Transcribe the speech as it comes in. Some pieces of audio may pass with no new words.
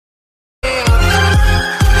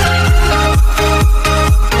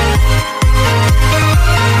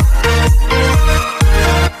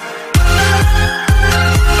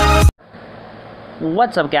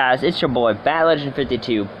What's up, guys? It's your boy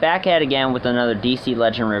BatLegend52 back at it again with another DC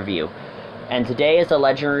Legend review. And today is a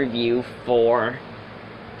Legend review for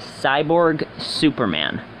Cyborg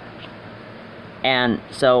Superman. And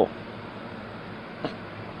so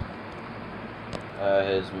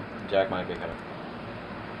his jack might be coming.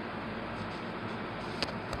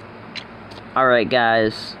 alright,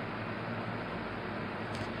 guys.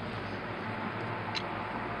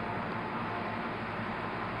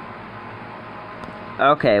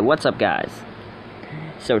 Okay, what's up, guys?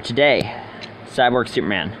 So today, Cyborg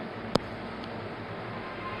Superman.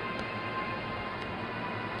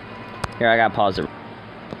 Here, I gotta pause it.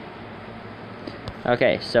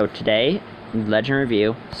 Okay, so today, Legend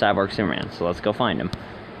review, Cyborg Superman. So let's go find him.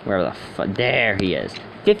 Where the fuck? There he is.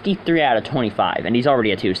 53 out of 25, and he's already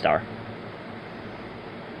a 2-star.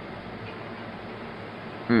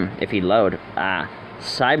 If he'd load.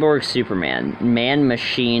 Cyborg Superman,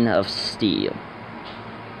 Man-Machine of Steel.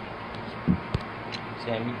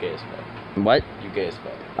 Sam, you gay as fuck. What? You gay as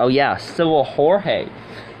fuck. Oh yeah, Civil Jorge,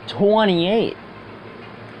 28,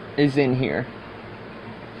 is in here.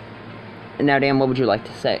 Now, Dan, what would you like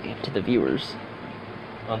to say to the viewers?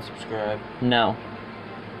 Unsubscribe. No.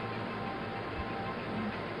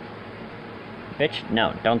 Bitch,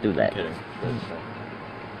 no, don't do that. I'm kidding.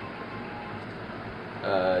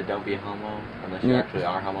 Don't be a homo unless you actually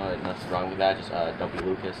are homo. And nothing wrong with that. Just don't be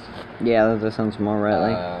Lucas. Yeah, that sounds more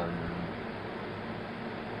right.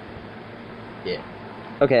 Yeah.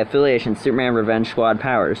 Okay, affiliation, Superman Revenge Squad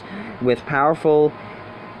powers. With powerful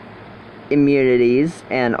immunities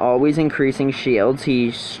and always increasing shields,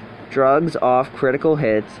 he shrugs off critical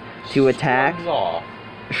hits to attack...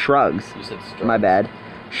 Shrugs. You said strugs. My bad.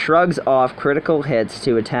 Shrugs off critical hits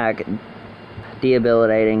to attack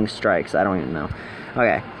debilitating strikes. I don't even know.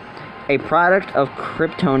 Okay. A product of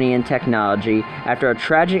Kryptonian technology, after a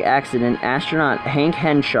tragic accident, astronaut Hank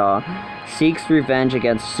Henshaw seeks revenge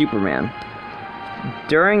against Superman.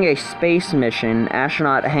 During a space mission,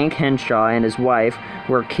 astronaut Hank Henshaw and his wife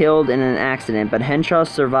were killed in an accident, but Henshaw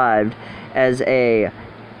survived as a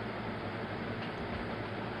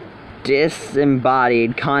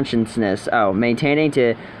disembodied consciousness. Managing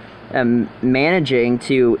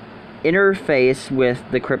to interface with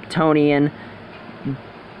the Kryptonian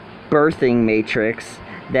birthing matrix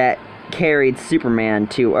that carried Superman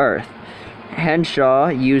to Earth. Henshaw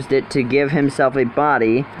used it to give himself a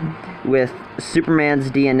body with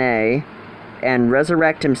Superman's DNA and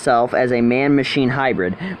resurrect himself as a man-machine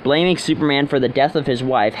hybrid. Blaming Superman for the death of his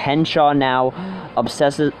wife, Henshaw now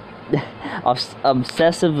obsessively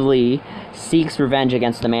seeks revenge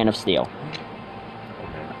against the Man of Steel.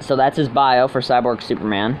 So that's his bio for Cyborg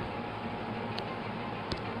Superman.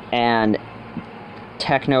 And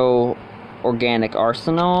Techno-Organic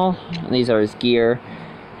Arsenal. These are his gear.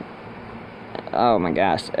 Oh my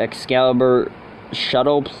gosh. Excalibur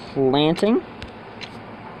shuttle planting?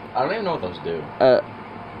 I don't even know what those do.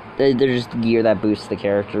 They're just gear that boosts the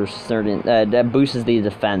character's certain... that boosts the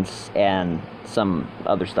defense and some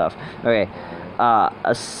other stuff. Okay.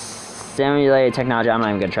 A simulated technology... I'm not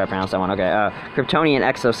even gonna try to pronounce that one. Okay. Kryptonian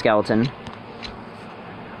exoskeleton.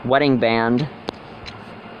 Wedding band.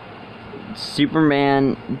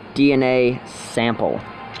 Superman DNA sample.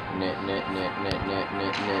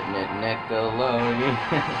 Nickelodeon.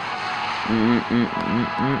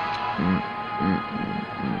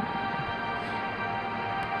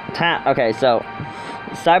 Okay, so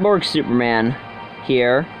Cyborg Superman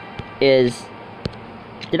here is...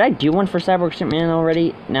 Did I do one for Cyborg Superman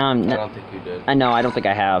already? No, I don't think you did. I know, I don't think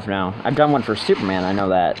I have, no. I've done one for Superman, I know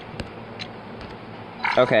that.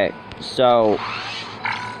 Okay, so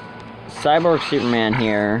Cyborg Superman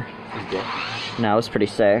here... He's good. No, it's pretty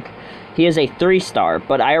sick. He is a 3-star,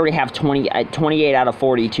 but I already have 28 out of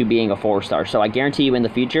 42 being a 4-star. So I guarantee you in the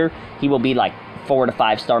future, he will be like 4 to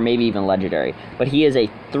 5-star, maybe even legendary. But he is a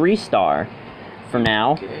 3-star for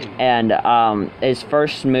now. Okay. And his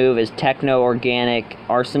first move is Techno-Organic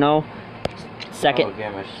Arsenal. Second...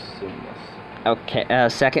 Okay,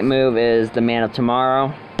 second move is the Man of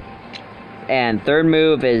Tomorrow. And third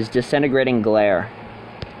move is Disintegrating Glare.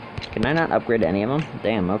 Can I not upgrade any of them?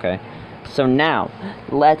 Damn, okay. So now,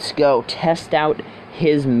 let's go test out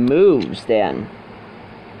his moves then.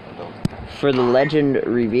 For the Legend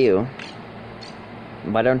review.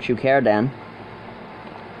 Why don't you care, Dan?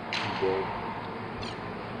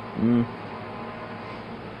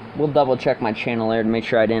 We'll double check my channel there to make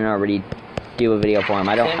sure I didn't already do a video for him.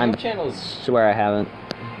 I swear I haven't.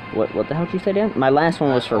 What the hell did you say, Dan? My last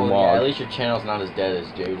one was for Wog. Yeah, at least your channel's not as dead as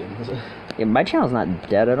Jaden's. Yeah, my channel's not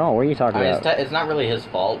dead at all. What are you talking about? It's not really his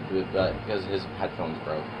fault, because his headphones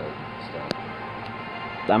broke. But still.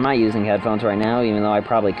 I'm not using headphones right now, even though I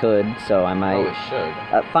probably could. So I might. Oh, it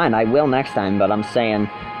should. Fine, I will next time. But I'm saying,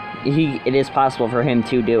 it is possible for him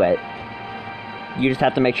to do it. You just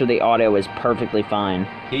have to make sure the audio is perfectly fine.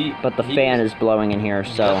 But the fan is blowing in here,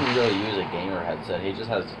 so. He doesn't really use a gamer headset. He just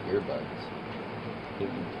has earbuds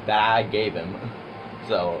that I gave him.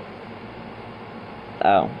 So.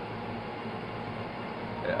 Oh.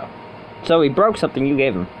 Yeah. So he broke something you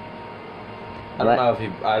gave him. I don't know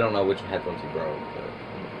if I don't know which headphones he broke, but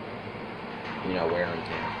you know, wear and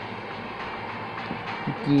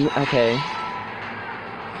tear. Okay.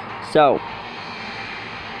 So.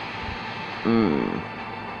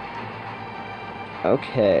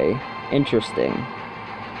 Okay. Interesting.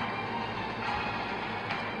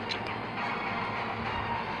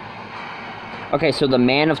 Okay, so the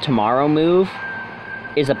Man of Tomorrow move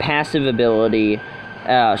is a passive ability.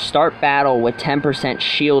 Start battle with 10%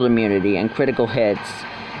 shield immunity and critical hits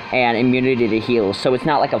and immunity to heals. So it's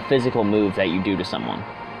not like a physical move that you do to someone.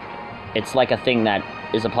 It's like a thing that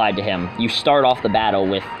is applied to him. You start off the battle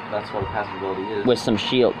with... That's what a passive ability is. With some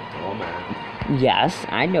shield. Oh, man. Yes,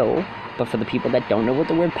 I know. But for the people that don't know what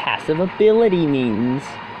the word passive ability means.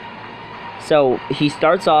 So he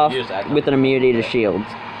starts off with an immunity to shields.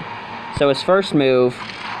 So his first move...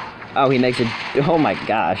 Oh, he makes a... Oh my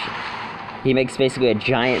gosh. He makes basically a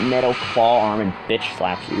giant metal claw arm and bitch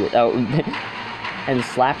slaps you with... Oh, and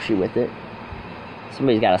slaps you with it.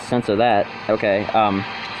 Somebody's got to censor that. Okay, Censor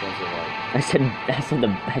what? I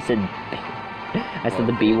said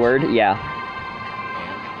the B word. Yeah.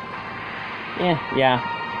 Yeah.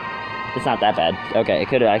 It's not that bad. Okay, I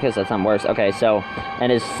could have said something worse. Okay, so,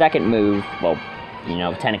 and his second move, well, you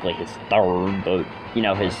know, technically his third, but you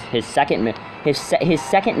know, his second move, his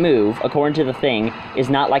second move, according to the thing, is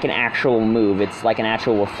not like an actual move. It's like an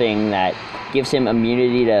actual thing that gives him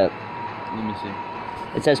immunity to. Let me see.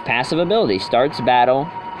 It says passive ability starts battle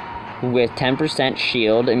with 10%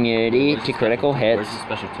 shield immunity to critical hits. Where's the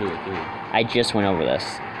special 2 or 3? I just went over this.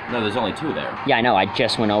 No, there's only 2 there. Yeah, I know. I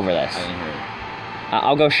just went over this. I didn't hear it.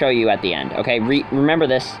 I'll go show you at the end. Okay, remember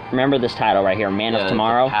this. Remember this title right here, Man of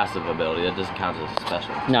Tomorrow. It's a passive ability. That doesn't count as a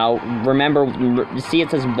special. No, remember. See, it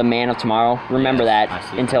says the Man of Tomorrow. Remember that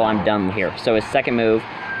until I'm done here. So his second move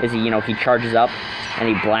is he charges up and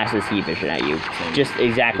he blasts his heat vision at you. Just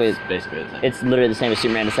exactly. It's basically the same. It's literally the same as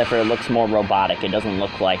Superman, except for it looks more robotic. It doesn't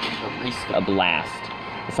look like a blast.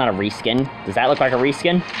 It's not a reskin. Does that look like a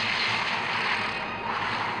reskin?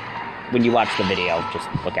 When you watch the video, just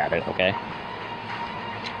look at it, okay?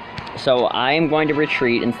 So I am going to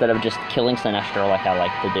retreat instead of just killing Sinestro like I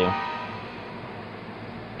like to do.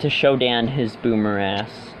 To show Dan his boomer ass.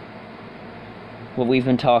 What we've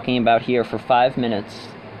been talking about here for 5 minutes.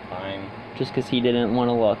 Fine. Just because he didn't want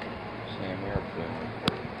to look. Sam, you're a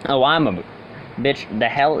boomer. Oh, I'm a bitch. The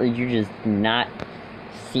hell did you just not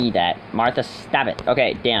see that? Martha, stop it.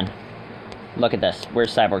 Okay, Dan. Look at this.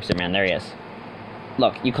 Where's Cyborg Superman? There he is.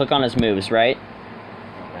 Look, you click on his moves, right?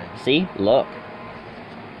 Okay. See? Look.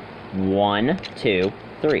 1, 2,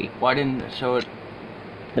 3. Why didn't it show it?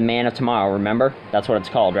 The Man of Tomorrow, remember? That's what it's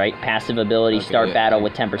called, right? Passive ability, start battle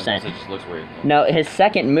with 10%. It just looks weird. No, his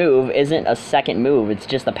second move isn't a second move, it's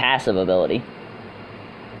just a passive ability.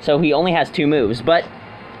 So he only has 2 moves, but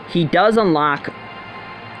he does unlock,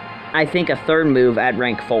 I think, a third move at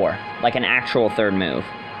rank 4. Like an actual third move.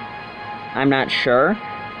 I'm not sure,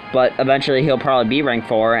 but eventually he'll probably be rank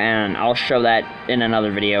 4, and I'll show that in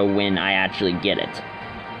another video when I actually get it.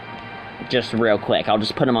 Just real quick. I'll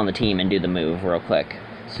just put him on the team and do the move real quick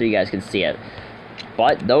so you guys can see it.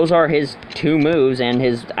 But those are his 2 moves and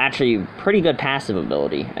his actually pretty good passive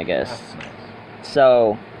ability, I guess. That's nice.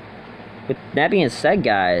 So, with that being said,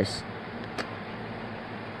 guys,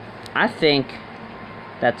 I think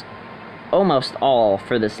that's almost all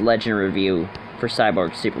for this Legend review for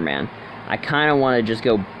Cyborg Superman. I kind of want to just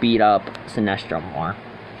go beat up Sinestro more.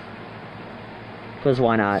 Because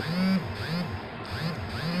why not?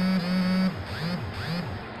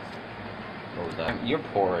 You're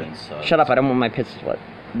poor and such. Shut up, I don't want my pistol split.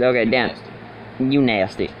 Okay, Dan. Nasty. You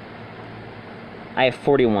nasty. I have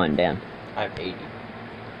 41, Dan. I have 80.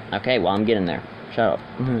 Okay, well, I'm getting there. Shut up.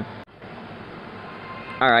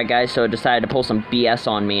 Alright, guys, so I decided to pull some BS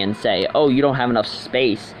on me and say, oh, you don't have enough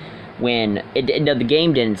space, when the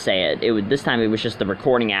game didn't say it. This time it was just the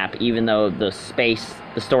recording app, even though the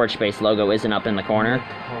storage space logo isn't up in the corner.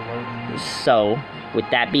 So, with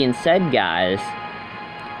that being said, guys,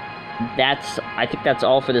 I think that's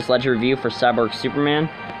all for this Legend review for Cyborg Superman.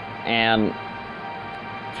 And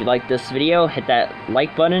if you like this video, hit that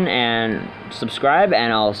like button and subscribe,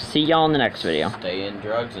 and I'll see y'all in the next video. Stay in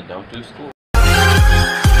drugs and don't do school.